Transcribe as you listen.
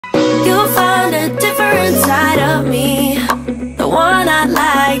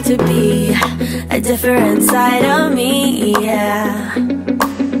a different side of me, yeah.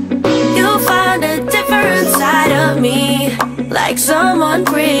 You'll find a different side of me, like someone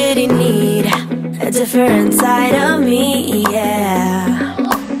pretty neat, a different side of me, yeah.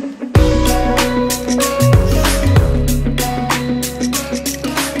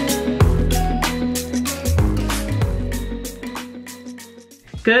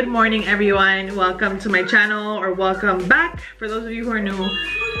 Good morning, everyone. Welcome to my channel, or welcome back for those of you who are new.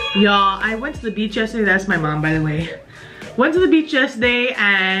 Y'all, I went to the beach yesterday. That's my mom, by the way. Went to the beach yesterday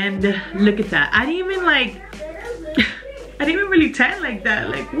and look at that. I didn't even like I didn't even really tan like that.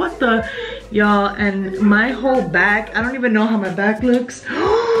 Like, what the, y'all? And my whole back, I don't even know how my back looks.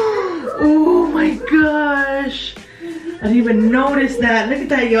 Oh my gosh, I didn't even notice that. Look at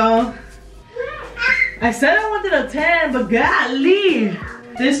that, y'all. I said I wanted a tan, but golly.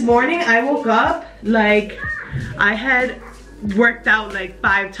 This morning I woke up like I had worked out like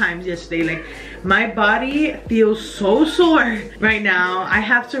 5 times yesterday. Like, my body feels so sore right now. I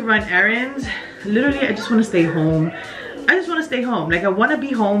have to run errands. Literally, I just want to stay home. I just want to stay home. Like, I want to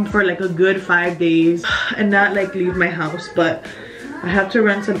be home for like a good 5 days and not like leave my house, but I have to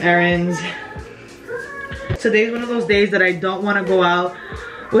run some errands. Today's one of those days that I don't want to go out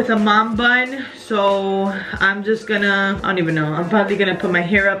with a mom bun, so I'm just gonna, I don't even know, I'm probably gonna put my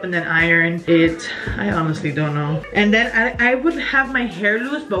hair up and then iron it. I honestly don't know. And then I would have my hair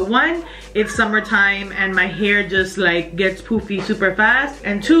loose, but one, it's summertime and my hair just like gets poofy super fast,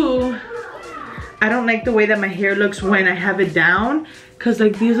 and two, I don't like the way that my hair looks when I have it down, cause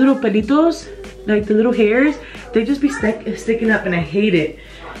like these little pelitos, like the little hairs, they just be sticking up and I hate it.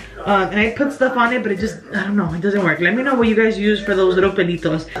 And I put stuff on it, but it just, I don't know, it doesn't work. Let me know what you guys use for those little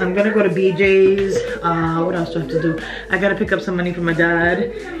pelitos. I'm gonna go to BJ's. What else do I have to do? I gotta pick up some money from my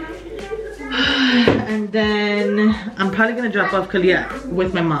dad. And then I'm probably gonna drop off Kalia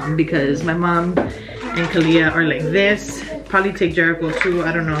with my mom, because my mom and Kalia are like this. Probably take Jericho too,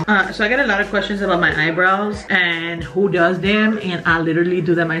 I don't know. So I got a lot of questions about my eyebrows and who does them, and I literally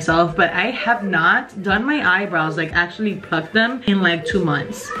do them myself, but I have not done my eyebrows, like actually plucked them, in like 2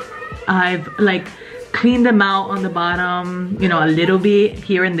 months. I've like cleaned them out on the bottom, you know, a little bit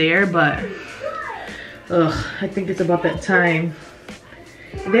here and there, but ugh, I think it's about that time.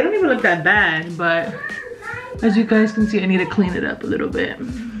 They don't even look that bad, but as you guys can see, I need to clean it up a little bit.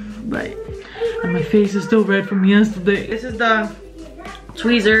 But and my face is still red from yesterday. This is the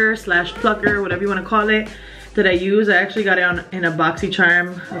tweezer slash plucker, whatever you want to call it, that I use. I actually got it in a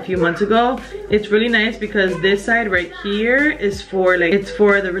BoxyCharm a few months ago. It's really nice because this side right here is for like, it's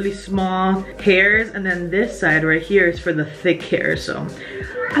for the really small hairs, and then this side right here is for the thick hair. So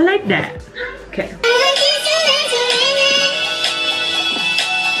I like that. Okay.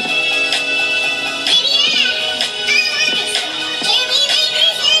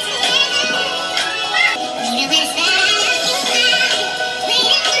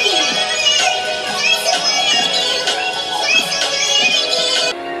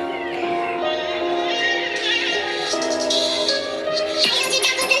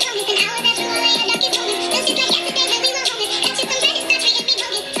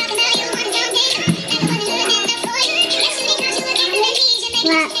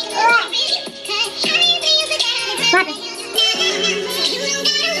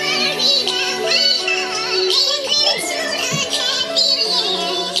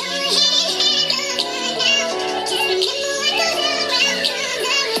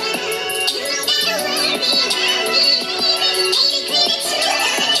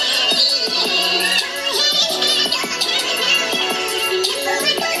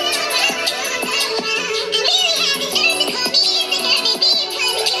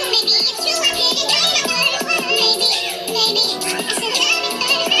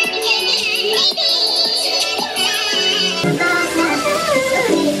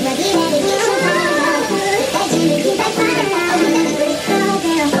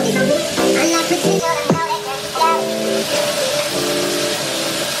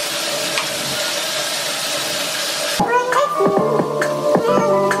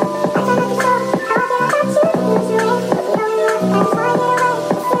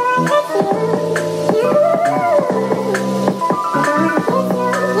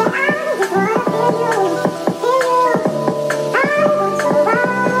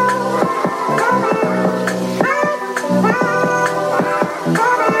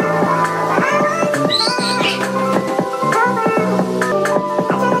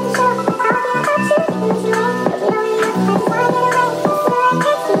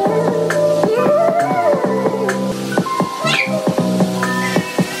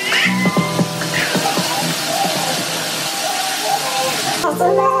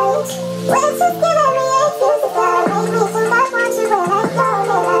 so much.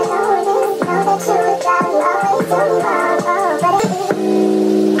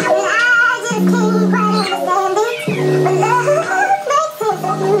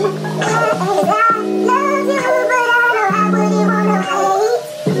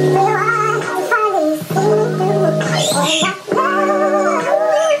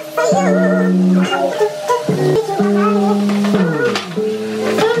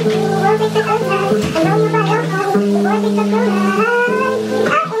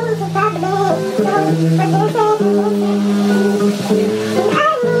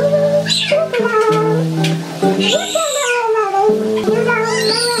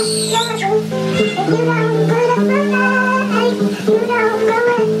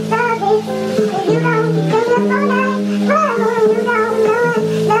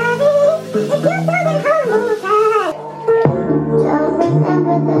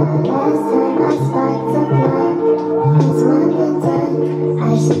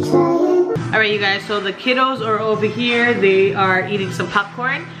 Alright you guys, so the kiddos are over here. They are eating some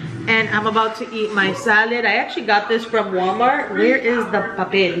popcorn and I'm about to eat my salad. I actually got this from Walmart. Where is the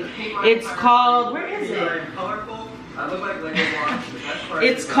papel? It's called, where is it?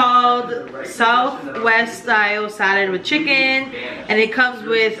 It's called Southwest style salad with chicken, and it comes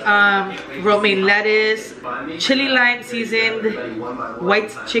with romaine lettuce, chili lime seasoned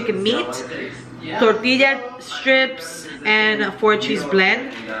white chicken meat, tortilla strips, and a 4-cheese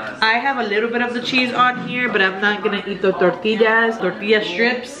blend. I have a little bit of the cheese on here, but I'm not gonna eat the tortilla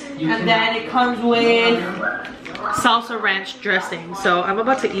strips. And then it comes with salsa ranch dressing. So I'm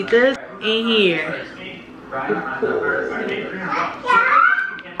about to eat this in here. I'm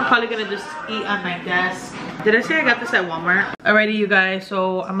probably gonna just eat on my desk. Did I say I got this at Walmart? Alrighty you guys,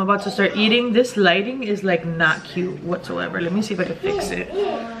 so I'm about to start eating. This lighting is like not cute whatsoever. Let me see if I can fix it.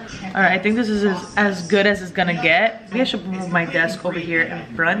 Alright, I think this is as good as it's gonna get. Maybe I should move my desk over here in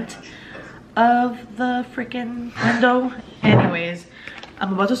front of the freaking window. Anyways,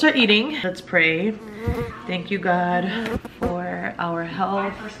 I'm about to start eating. Let's pray. Thank you, God, for our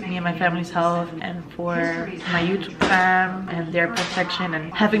health, me and my family's health, and for my YouTube fam and their protection.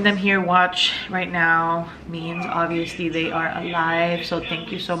 And having them here watch right now means obviously they are alive. So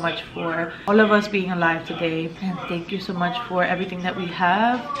thank you so much for all of us being alive today. And thank you so much for everything that we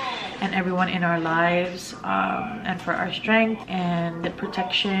have and everyone in our lives, and for our strength and the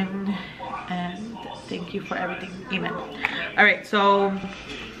protection. And thank you for everything. Amen. All right, so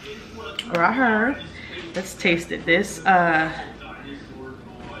right here, let's taste it. This is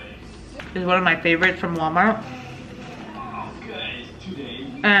one of my favorites from Walmart.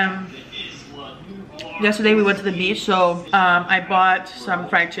 Yesterday we went to the beach, so I bought some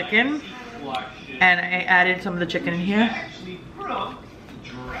fried chicken and I added some of the chicken in here.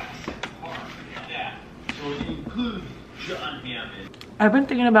 I've been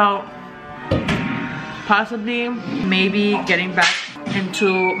thinking about possibly maybe getting back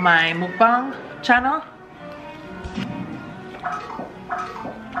into my mukbang channel.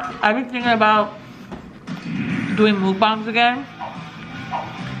 I've been thinking about doing mukbangs again.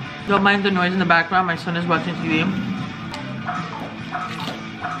 Don't mind the noise in the background, my son is watching TV.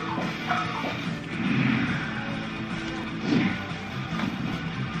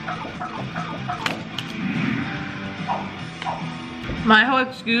 My whole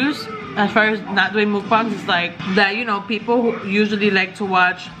excuse as far as not doing mukbangs is like that, you know, people who usually like to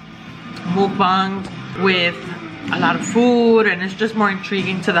watch mukbangs with a lot of food and it's just more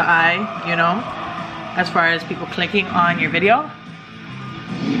intriguing to the eye, you know, as far as people clicking on your video.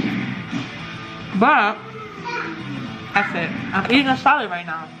 But that's it. I'm eating a salad right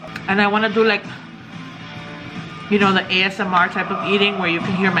now and I want to do like, you know, the ASMR type of eating where you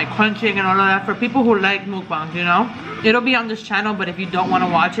can hear my crunching and all of that for people who like mukbangs, you know. It'll be on this channel, but if you don't want to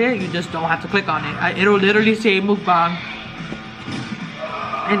watch it, you just don't have to click on it. It'll literally say mukbang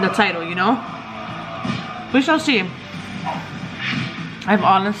in the title, you know. We shall see. I've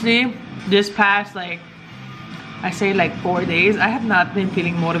honestly, this past like, I say like 4 days, I have not been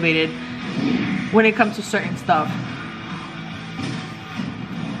feeling motivated when it comes to certain stuff.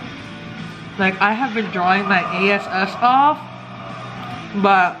 Like I have been drawing my ASS off,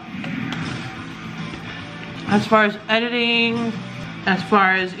 but as far as editing, as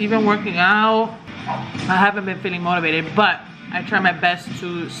far as even working out, I haven't been feeling motivated, but I try my best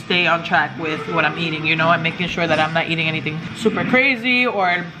to stay on track with what I'm eating, you know, and making sure that I'm not eating anything super crazy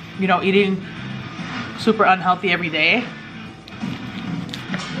or, you know, eating super unhealthy every day.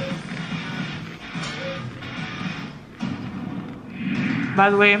 By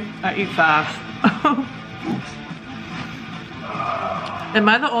the way, I eat fast. Am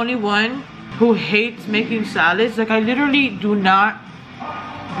I the only one who hates making salads? Like, I literally do not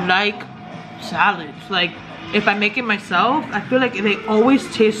like salads. Like, if I make it myself, I feel like they always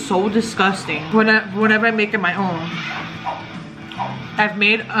taste so disgusting whenever I make it my own. I've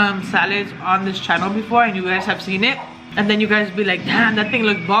made salads on this channel before and you guys have seen it, and then you guys be like, damn, that thing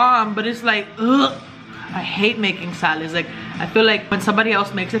looked bomb, but it's like, ugh. I hate making salads. Like, I feel like when somebody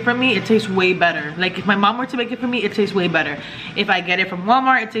else makes it for me, it tastes way better. Like, if my mom were to make it for me, it tastes way better. If I get it from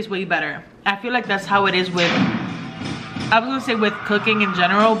Walmart, it tastes way better. I feel like that's how it is with, I was gonna say with cooking in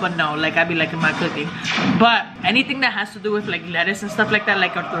general, but no, like, I be liking my cooking. But anything that has to do with like lettuce and stuff like that,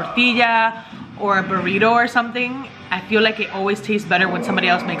 like a tortilla or a burrito or something, I feel like it always tastes better when somebody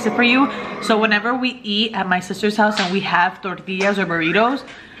else makes it for you. So whenever we eat at my sister's house and we have tortillas or burritos,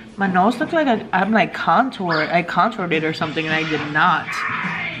 my nose looks like I'm like contoured. I contoured it or something, and I did not.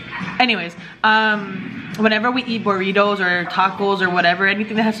 Anyways, whenever we eat burritos or tacos or whatever,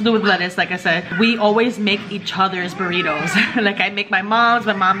 anything that has to do with lettuce, like I said, we always make each other's burritos. Like, I make my mom's,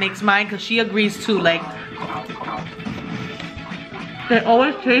 my mom makes mine, because she agrees too. Like, it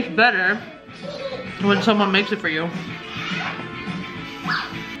always tastes better when someone makes it for you.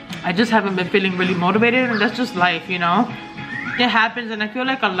 I just haven't been feeling really motivated, and that's just life, you know? It happens, and I feel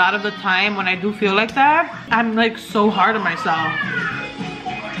like a lot of the time when I do feel like that, I'm like so hard on myself.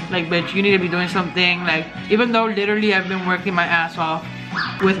 Like, bitch, you need to be doing something. Like, even though literally I've been working my ass off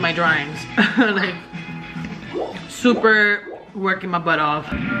with my drawings. Like, super working my butt off.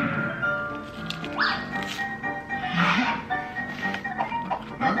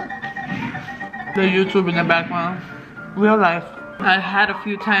 The YouTube in the background. Real life. I had a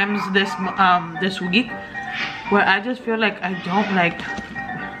few times this week where I just feel like I don't like,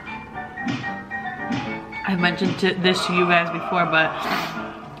 I mentioned this to you guys before, but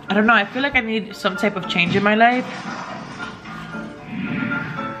I don't know, I feel like I need some type of change in my life.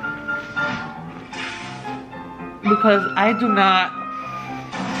 Because I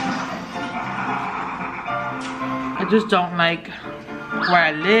just don't like where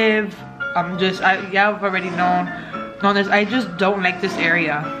I live. Yeah, I've already known this. I just don't like this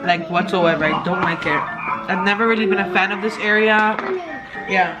area, like, whatsoever. I don't like it. I've never really been a fan of this area.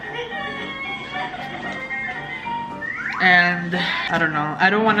 Yeah. And I don't know. I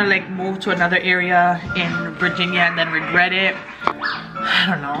don't want to like move to another area in Virginia and then regret it. I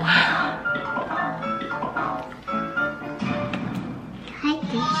don't know.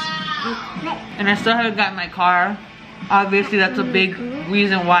 And I still haven't gotten my car. Obviously, that's a big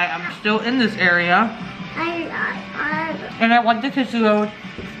reason why I'm still in this area. And I want the kids to go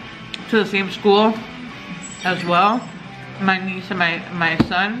to the same school as well. My niece and my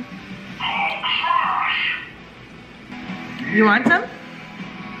son. You want some?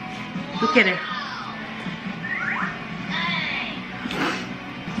 Look at it.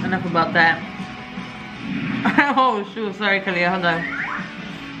 Enough about that. Oh shoot, sorry Kalia, hold on.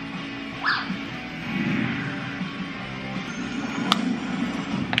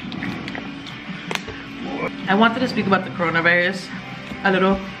 I wanted to speak about the coronavirus a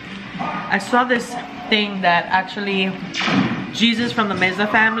little. I saw this thing that actually Jesus from the Meza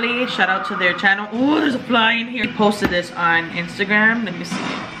family, shout out to their channel. Oh, there's a fly in here. He posted this on Instagram. Let me see.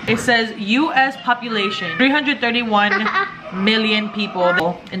 It says US population 331 million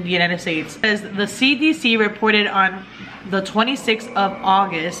people in the United States. It says the CDC reported on the 26th of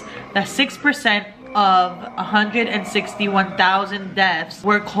August that 6% of 161,000 deaths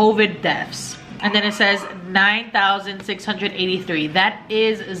were COVID deaths. And then it says 9,683. That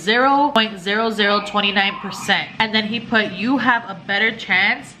is 0.0029%. And then he put, you have a better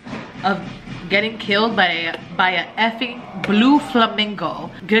chance of getting killed by a effing blue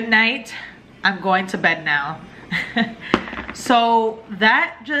flamingo. Good night. I'm going to bed now. So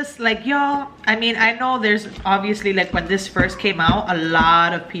that just like, y'all, I mean, I know there's obviously like when this first came out, a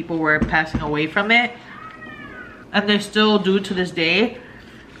lot of people were passing away from it. And they still do to this day.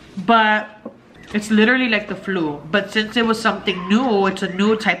 But it's literally like the flu, but since it was something new, it's a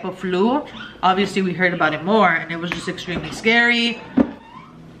new type of flu, obviously we heard about it more, and it was just extremely scary,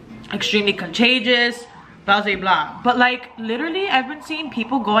 extremely contagious, blah blah blah. But like literally I've been seeing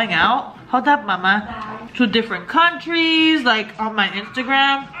people going out, hold up mama, to different countries, like on my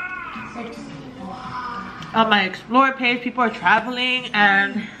Instagram, on my explore page, people are traveling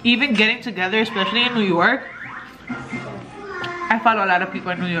and even getting together, especially in New York. I follow a lot of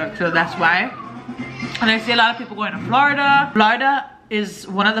people in New York, so that's why. And I see a lot of people going to Florida. Florida is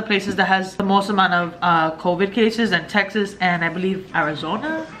one of the places that has the most amount of COVID cases, and Texas and I believe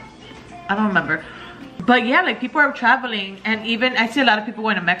Arizona. I don't remember. But yeah, like people are traveling, and even I see a lot of people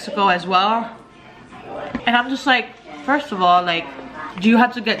going to Mexico as well. And I'm just like, first of all, like do you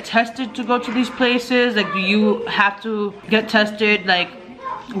have to get tested to go to these places? Like, do you have to get tested like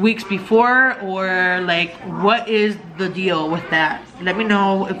weeks before, or like what is the deal with that? Let me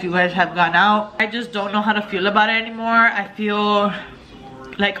know if you guys have gone out. I just don't know how to feel about it anymore. I feel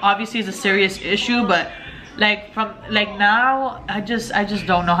like obviously it's a serious issue, but like from like now I just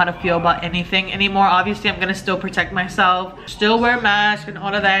don't know how to feel about anything anymore. Obviously I'm gonna still protect myself, still wear a mask and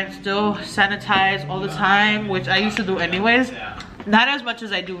all of that, and still sanitize all the time, which I used to do anyways. Not as much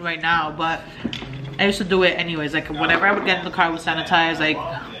as I do right now, but I used to do it anyways. Like whenever I would get in the car, I would sanitize, like.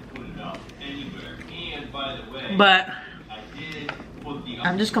 But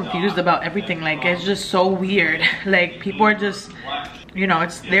I'm just confused about everything. Like, it's just so weird. Like, people are just, you know,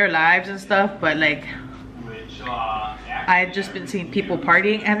 it's their lives and stuff, but like I've just been seeing people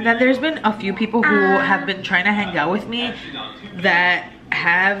partying, and then there's been a few people who have been trying to hang out with me that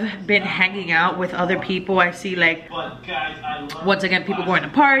have been hanging out with other people. I see, like, once again, people going to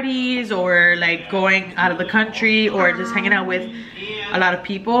parties or like going out of the country or just hanging out with a lot of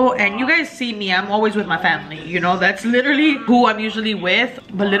people. And you guys see me, I'm always with my family, you know, that's literally who I'm usually with.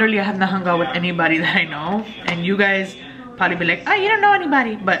 But literally I have not hung out with anybody that I know, and you guys probably be like, oh, you don't know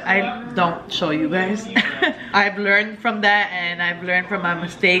anybody, but I don't show you guys. I've learned from that, and I've learned from my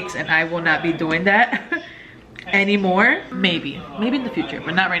mistakes, and I will not be doing that anymore. Maybe in the future,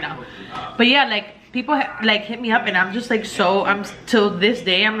 but not right now. But yeah, like people like hit me up, and I'm just like, so I'm till this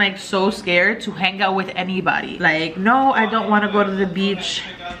day I'm like so scared to hang out with anybody. Like, no, I don't want to go to the beach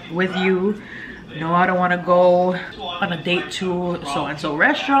with you. No, I don't want to go on a date to so-and-so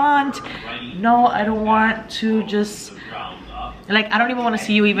restaurant. No, I don't want to just, like, I don't even want to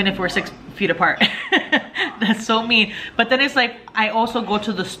see you even if we're 6 feet apart. That's so mean. But then it's like, I also go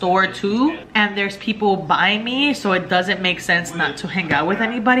to the store too, and there's people by me, so it doesn't make sense not to hang out with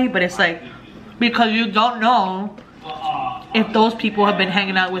anybody. But it's like, because you don't know if those people have been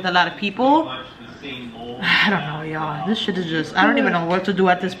hanging out with a lot of people. I don't know, y'all. This shit is just, I don't even know what to do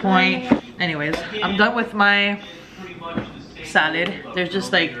at this point. Anyways, I'm done with my salad. There's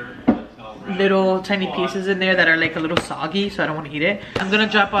just like little tiny pieces in there that are like a little soggy, so I don't want to eat it. I'm gonna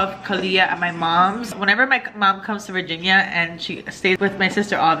drop off Kalia at my mom's. Whenever my mom comes to Virginia and she stays with my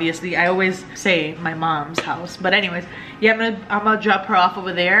sister, obviously I always say my mom's house, but anyways, yeah, I'm gonna drop her off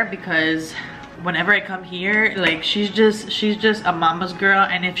over there, because whenever I come here, like, she's just a mama's girl.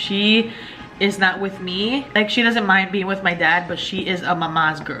 And if she is not with me, like, she doesn't mind being with my dad, but she is a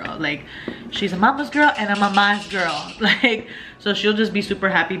mama's girl. Like, she's a mama's girl and a mama's girl. Like, so she'll just be super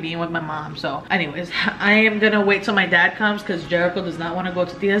happy being with my mom. So anyways, I am gonna wait till my dad comes, because Jericho does not want to go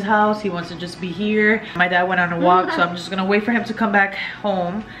to Tia's house. He wants to just be here. My dad went on a walk, so I'm just gonna wait for him to come back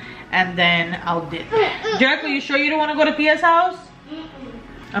home, and then I'll dip. Jericho, you sure you don't want to go to Tia's house?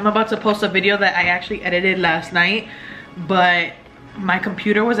 I'm about to post a video that I actually edited last night, but my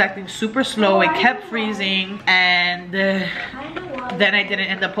computer was acting super slow. It kept freezing, and then I didn't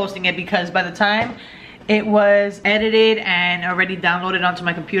end up posting it, because by the time it was edited and already downloaded onto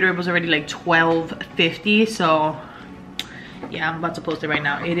my computer, it was already like 12:50. So yeah, I'm about to post it right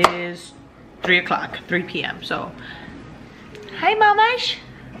now. It is 3 p.m. So hi, mamash.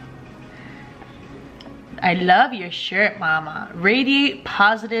 I love your shirt, mama. Radiate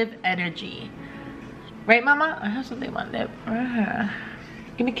positive energy. Right, mama? I have something on my lip.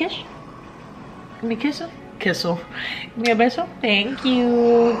 Give me a kiss. Give me a kiss. Kissel. Give me a beso. Thank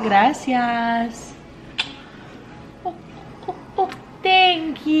you. Gracias. Oh,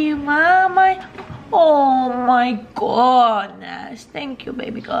 thank you, mama. Oh my goodness. Thank you,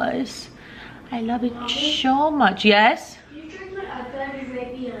 baby guys. I love it so much. Yes? You drink my iPad right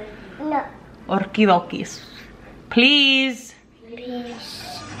behind you. No. Orkidokis. Please.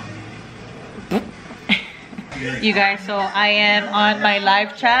 Please. You guys, so I am on my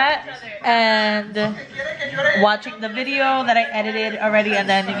live chat and watching the video that I edited already, and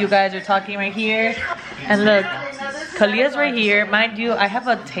then you guys are talking right here. And look, Kalia's right here. Mind you, I have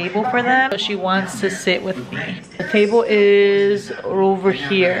a table for them, but she wants to sit with me. The table is over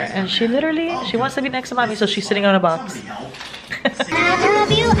here, and she wants to be next to mommy, so she's sitting on a box. I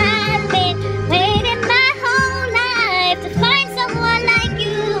love you, I've been waiting my whole life to find someone like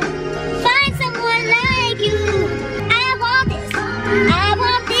you. Find someone like you. I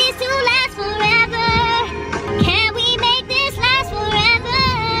want this to last forever. Can we make this last forever?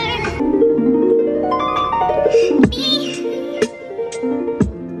 Me,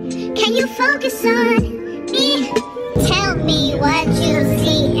 can you focus on me? Tell me what you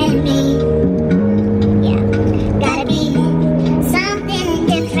see in me.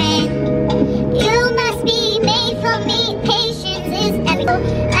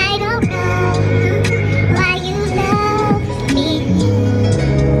 I don't know why you love me.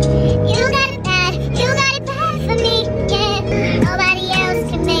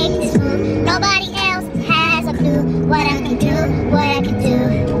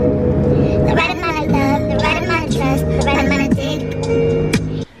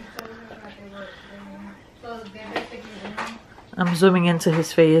 zooming into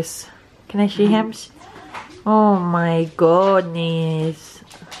his face. Can I see him? Oh my goodness.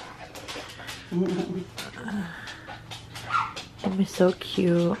 Him is so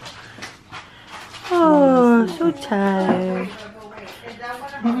cute. Oh, so tired.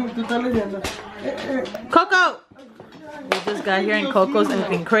 Coco! We just got here and Coco's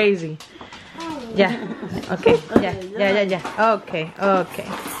acting crazy. Yeah. Okay. Yeah. Okay.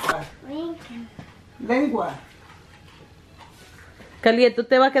 Lengua. Kalia, ¿tú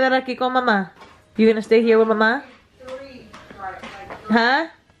te vas a quedar aquí con mamá? You gonna stay here with mamá? Huh?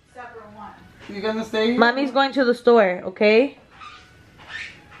 You gonna stay here? Mommy's going to the store, okay?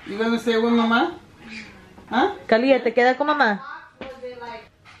 You gonna stay with mama? Huh? Kalia, ¿te quedas con mamá?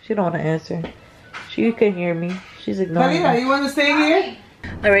 She don't want to answer. She can hear me. She's ignoring Kalila, me. you wanna stay here?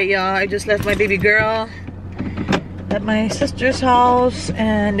 Alright, y'all. I just left my baby girl at my sister's house.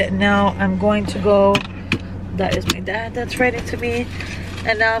 And now I'm going to go. That is my dad that's writing to me.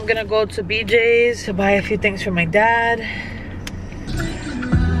 And now I'm going to go to BJ's to buy a few things for my dad.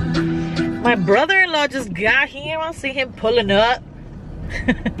 My brother-in-law just got here. I see him pulling up.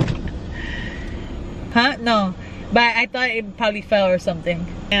 Huh? No. But I thought it probably fell or something.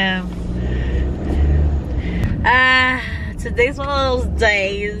 Today's one of those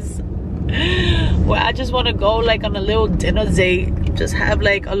days where I just want to go like on a little dinner date. Just have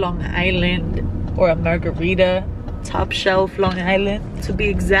like a Long Island or a margarita. Top shelf Long Island to be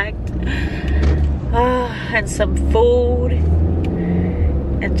exact. And some food.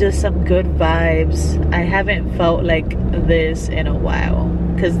 And just some good vibes. I haven't felt like this in a while.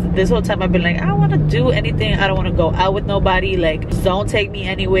 Because this whole time I've been like, I don't want to do anything. I don't want to go out with nobody. Like, don't take me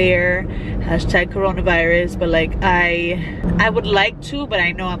anywhere. Hashtag coronavirus. But like, I would like to, but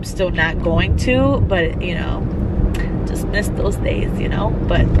I know I'm still not going to. But, you know, just miss those days, you know.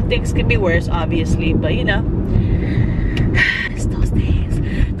 But things can be worse, obviously. But, you know, miss those days.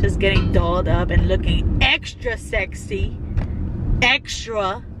 Just getting dolled up and looking extra sexy.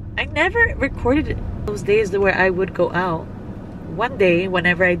 Extra. I never recorded those days where I would go out. One day,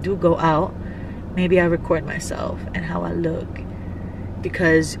 whenever I do go out, maybe I record myself and how I look.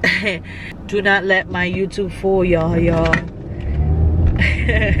 Because do not let my YouTube fool y'all,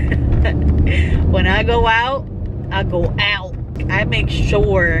 When I go out, I go out. I make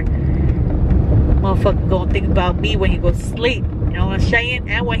sure motherfucker gonna think about me when he goes to sleep. You know what I'm saying?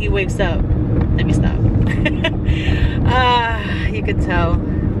 And when he wakes up. Let me stop. You can tell.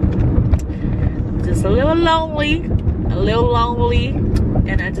 I'm just a little lonely.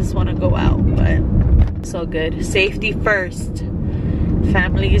 And I just want to go out, but so good. Safety first.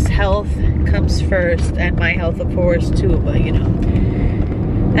 Family's health comes first, and my health of course too, but you know.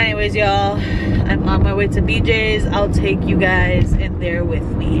 Anyways, y'all, I'm on my way to BJ's. I'll take you guys in there with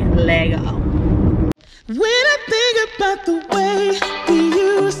me. Lego. When I think about the way we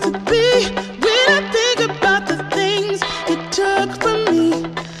used to be, when I think about the things you took from me,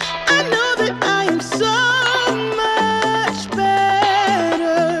 I know that I am so much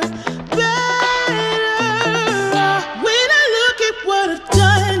better. When I look at what I've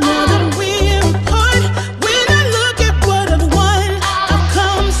done, now that we're apart, when I look at what I've won, I've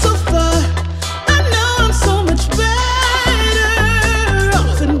come so far. I know I'm so much better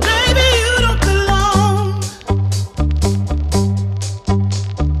off, and baby, you don't belong.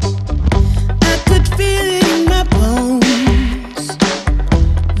 I could feel it in my bones.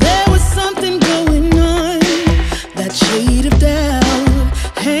 There was something going on, that shade of doubt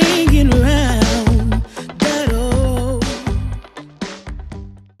hanging around that old.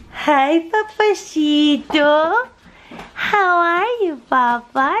 Hi, Papacito. How are you,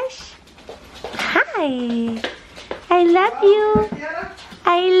 Papash? Hi. I love you.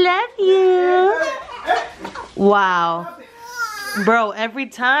 I love you. Wow. Bro, every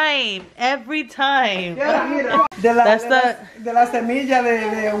time. De la, That's de la, de la semilla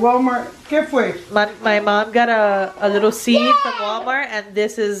de Walmart. ¿Qué fue? My mom got a little seed from Walmart, and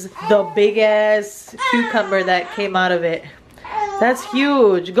this is the big ass cucumber that came out of it. That's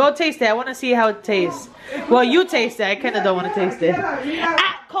huge. Go taste it. I want to see how it tastes. Well, you taste it. I kind of don't want to taste it.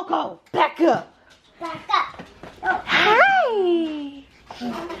 Ah, Coco, back up. Hi.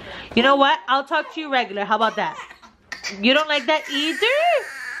 You know what? I'll talk to you regular. How about that? You don't like that either?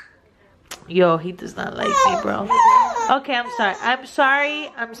 Yo, he does not like me, bro. Okay, I'm sorry.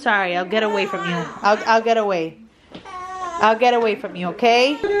 I'll get away from you. I'll get away. I'll get away from you,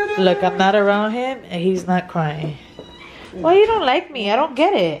 okay? Look, I'm not around him and he's not crying. Well, you don't like me. I don't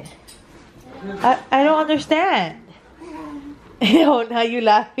get it. I don't understand. Oh, now you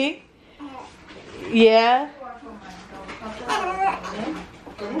laughing? Yeah?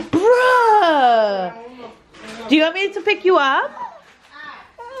 Bruh! Do you want me to pick you up?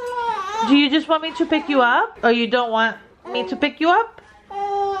 Do you just want me to pick you up? Or you don't want me to pick you up?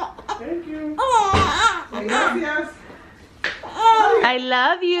 Thank you. Gracias. I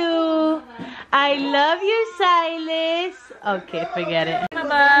love you. I love you, Silas. Okay, forget it.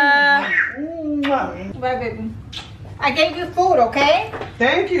 Mama. Bye, baby. I gave you food, okay?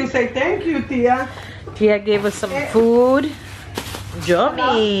 Thank you. Say thank you, Tia. Tia gave us some food.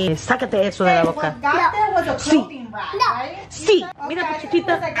 Yummy. Sácate eso de la boca. What got there was a clothing rack, right? Sí. Okay, Mira, I think it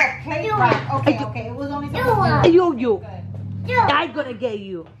chiquita. was like a plate rack. Okay, it was only something. Yo. I'm gonna get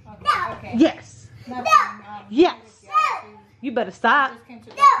you. Okay. Yes. No. Yes. You better stop.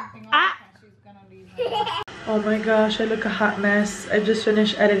 Ah. Oh my gosh, I look a hot mess. I just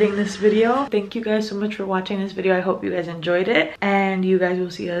finished editing this video. Thank you guys so much for watching this video. I hope you guys enjoyed it. And you guys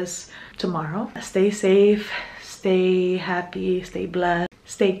will see us tomorrow. Stay safe, stay happy, stay blessed,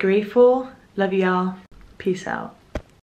 stay grateful. Love y'all. Peace out.